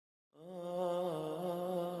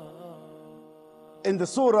in the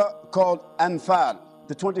surah called Anfal,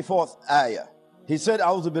 the 24th ayah. He said,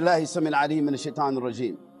 أعوذ بالله السميع العليم من الشيطان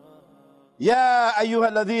الرجيم. يا أيها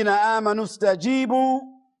الذين آمنوا استجيبوا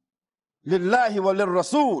لله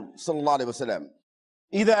وللرسول صلى الله عليه وسلم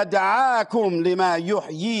إذا دعاكم لما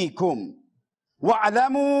يحييكم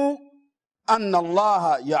واعلموا أن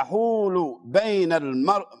الله يحول بين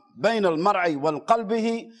المرء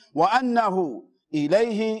وقلبه وأنه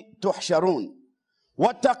إليه تحشرون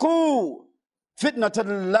واتقوا فتنة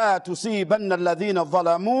لا تصيبن الذين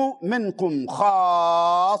ظلموا منكم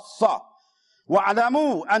خاصة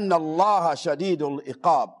واعلموا أن الله شديد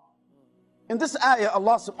العقاب. In this ayah,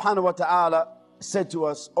 Allah subhanahu wa ta'ala said to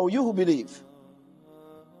us, O you who believe,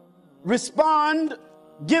 respond,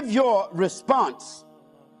 give your response,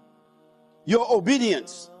 your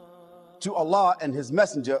obedience to Allah and His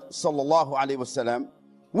Messenger sallallahu alaihi wasallam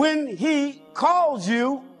when He calls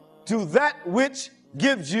you to that which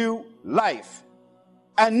gives you life.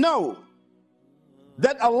 And know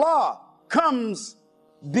that Allah comes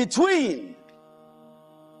between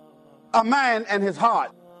a man and his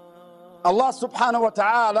heart. Allah subhanahu wa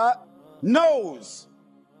ta'ala knows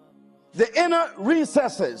the inner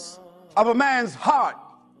recesses of a man's heart.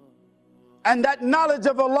 And that knowledge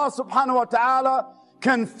of Allah subhanahu wa ta'ala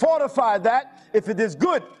can fortify that if it is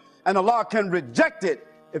good. And Allah can reject it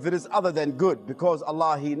if it is other than good. Because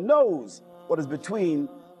Allah, He knows what is between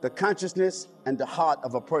the consciousness and the heart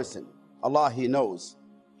of a person. Allah, He knows.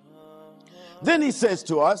 Then He says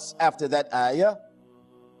to us after that ayah,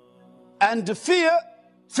 and to fear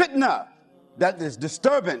fitna, that is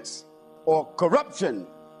disturbance or corruption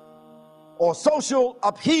or social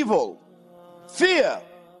upheaval. Fear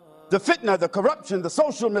the fitna, the corruption, the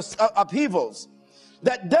social upheavals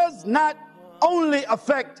that does not only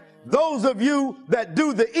affect those of you that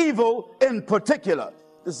do the evil in particular.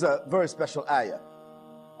 This is a very special ayah,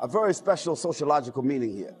 a very special sociological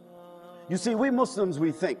meaning here. You see, we Muslims,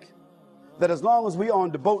 we think that as long as we are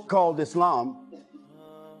on the boat called Islam,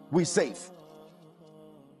 we safe.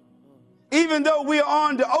 Even though we are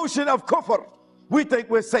on the ocean of kufr, we think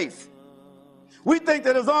we're safe. We think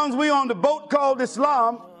that as long as we're on the boat called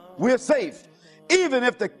Islam, we're safe. Even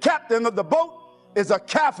if the captain of the boat is a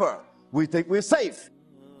kafir, we think we're safe.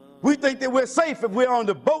 We think that we're safe if we're on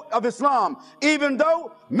the boat of Islam, even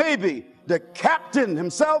though maybe the captain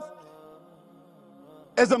himself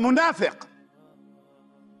is a munafiq.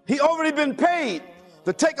 He already been paid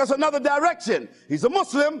to take us another direction. He's a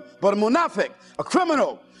Muslim, but a munafiq, a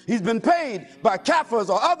criminal. He's been paid by kafirs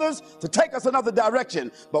or others to take us another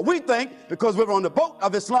direction. But we think because we're on the boat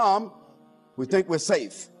of Islam, we think we're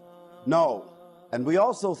safe. No. And we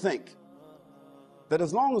also think that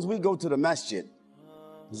as long as we go to the masjid,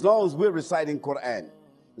 as long as we're reciting Quran,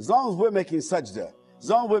 as long as we're making sajda, as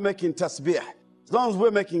long as we're making tasbih, as long as we're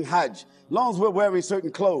making hajj, as long as we're wearing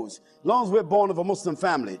certain clothes, as long as we're born of a Muslim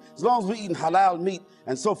family, as long as we're eating halal meat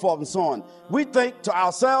and so forth and so on, we think to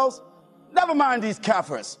ourselves, never mind these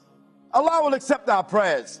kafirs. Allah will accept our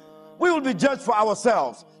prayers. We will be judged for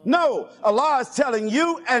ourselves. No, Allah is telling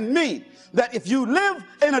you and me that if you live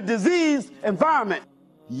in a diseased environment,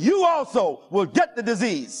 you also will get the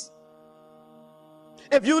disease.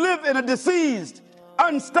 If you live in a diseased,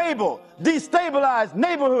 unstable, destabilized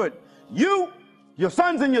neighborhood, you, your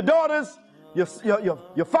sons and your daughters, your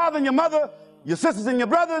father and your mother, your sisters and your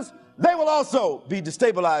brothers, they will also be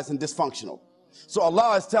destabilized and dysfunctional. So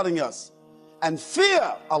Allah is telling us, and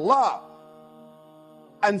fear Allah,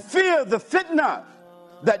 and fear the fitna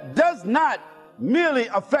that does not merely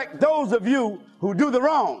affect those of you who do the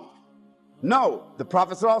wrong. No, the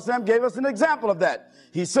Prophet ﷺ gave us an example of that.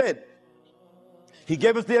 He said, he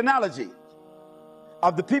gave us the analogy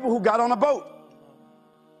of the people who got on a boat,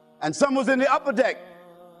 and some was in the upper deck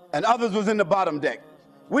and others was in the bottom deck.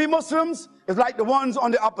 We Muslims is like the ones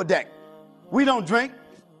on the upper deck. We don't drink,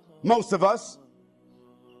 most of us.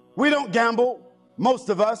 We don't gamble, most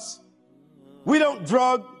of us. We don't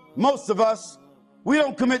drug, most of us. We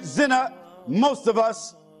don't commit zina, most of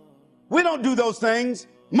us. We don't do those things,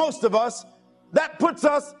 most of us. That puts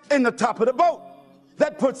us in the top of the boat.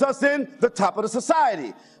 That puts us in the top of the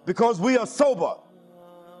society because we are sober.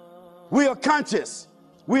 We are conscious.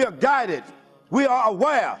 We are guided. We are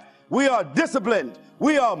aware. We are disciplined.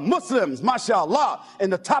 We are Muslims, mashallah, in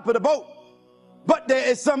the top of the boat. But there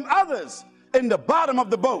is some others in the bottom of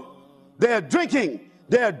the boat. They're drinking,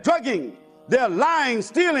 they're drugging, they're lying,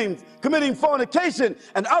 stealing, committing fornication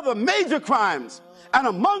and other major crimes. And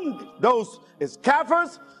among those is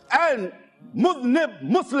kafirs and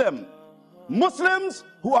Muslims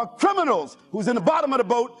who are criminals, who's in the bottom of the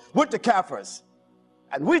boat with the kafirs.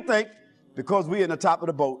 And we think because we're in the top of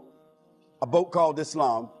the boat, a boat called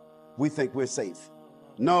Islam, we think we're safe.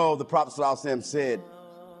 No, the Prophet ﷺ said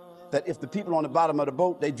that if the people on the bottom of the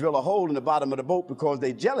boat, they drill a hole in the bottom of the boat because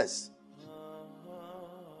they're jealous.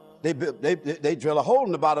 They drill a hole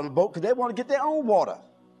in the bottom of the boat because they want to get their own water.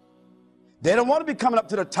 They don't want to be coming up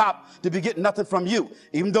to the top to be getting nothing from you,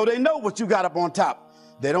 even though they know what you got up on top.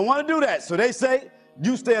 They don't want to do that. So they say,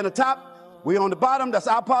 you stay on the top, we on the bottom, that's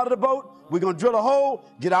our part of the boat. We're going to drill a hole,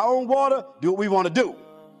 get our own water, do what we want to do.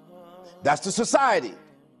 That's the society.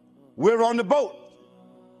 We're on the boat,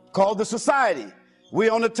 called the society.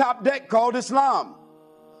 We're on the top deck, called Islam.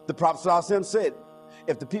 The Prophet ﷺ said,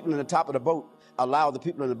 if the people in the top of the boat allow the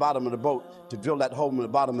people in the bottom of the boat to drill that hole in the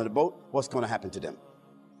bottom of the boat, what's going to happen to them?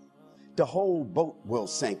 The whole boat will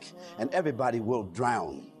sink and everybody will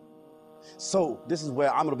drown. So this is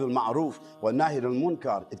where Amr bil Ma'ruf wa Nahy al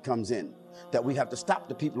Munkar, it comes in. That we have to stop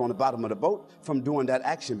the people on the bottom of the boat from doing that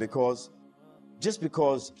action, because just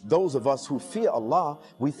because those of us who fear Allah,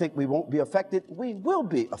 we think we won't be affected, we will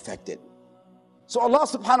be affected. So Allah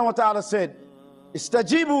subhanahu wa ta'ala said,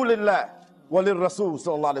 Istajibu lillah wa lir Rasul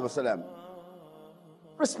sallallahu alayhi wa sallam.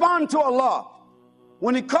 Respond to Allah.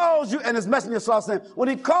 When He calls you, and His Messenger sallallahu alayhi wa sallam, when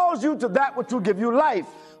He calls you to that which will give you life.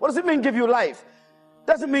 What does it mean, give you life?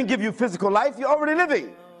 Doesn't mean give you physical life, you're already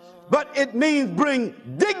living. But it means bring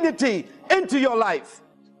dignity into your life.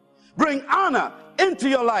 Bring honor into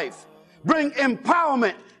your life. Bring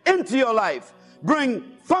empowerment into your life. Bring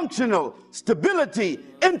functional stability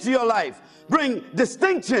into your life. Bring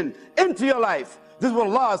distinction into your life. This is what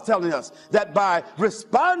Allah is telling us, that by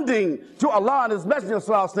responding to Allah and His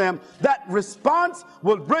Messenger, that response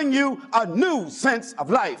will bring you a new sense of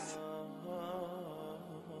life.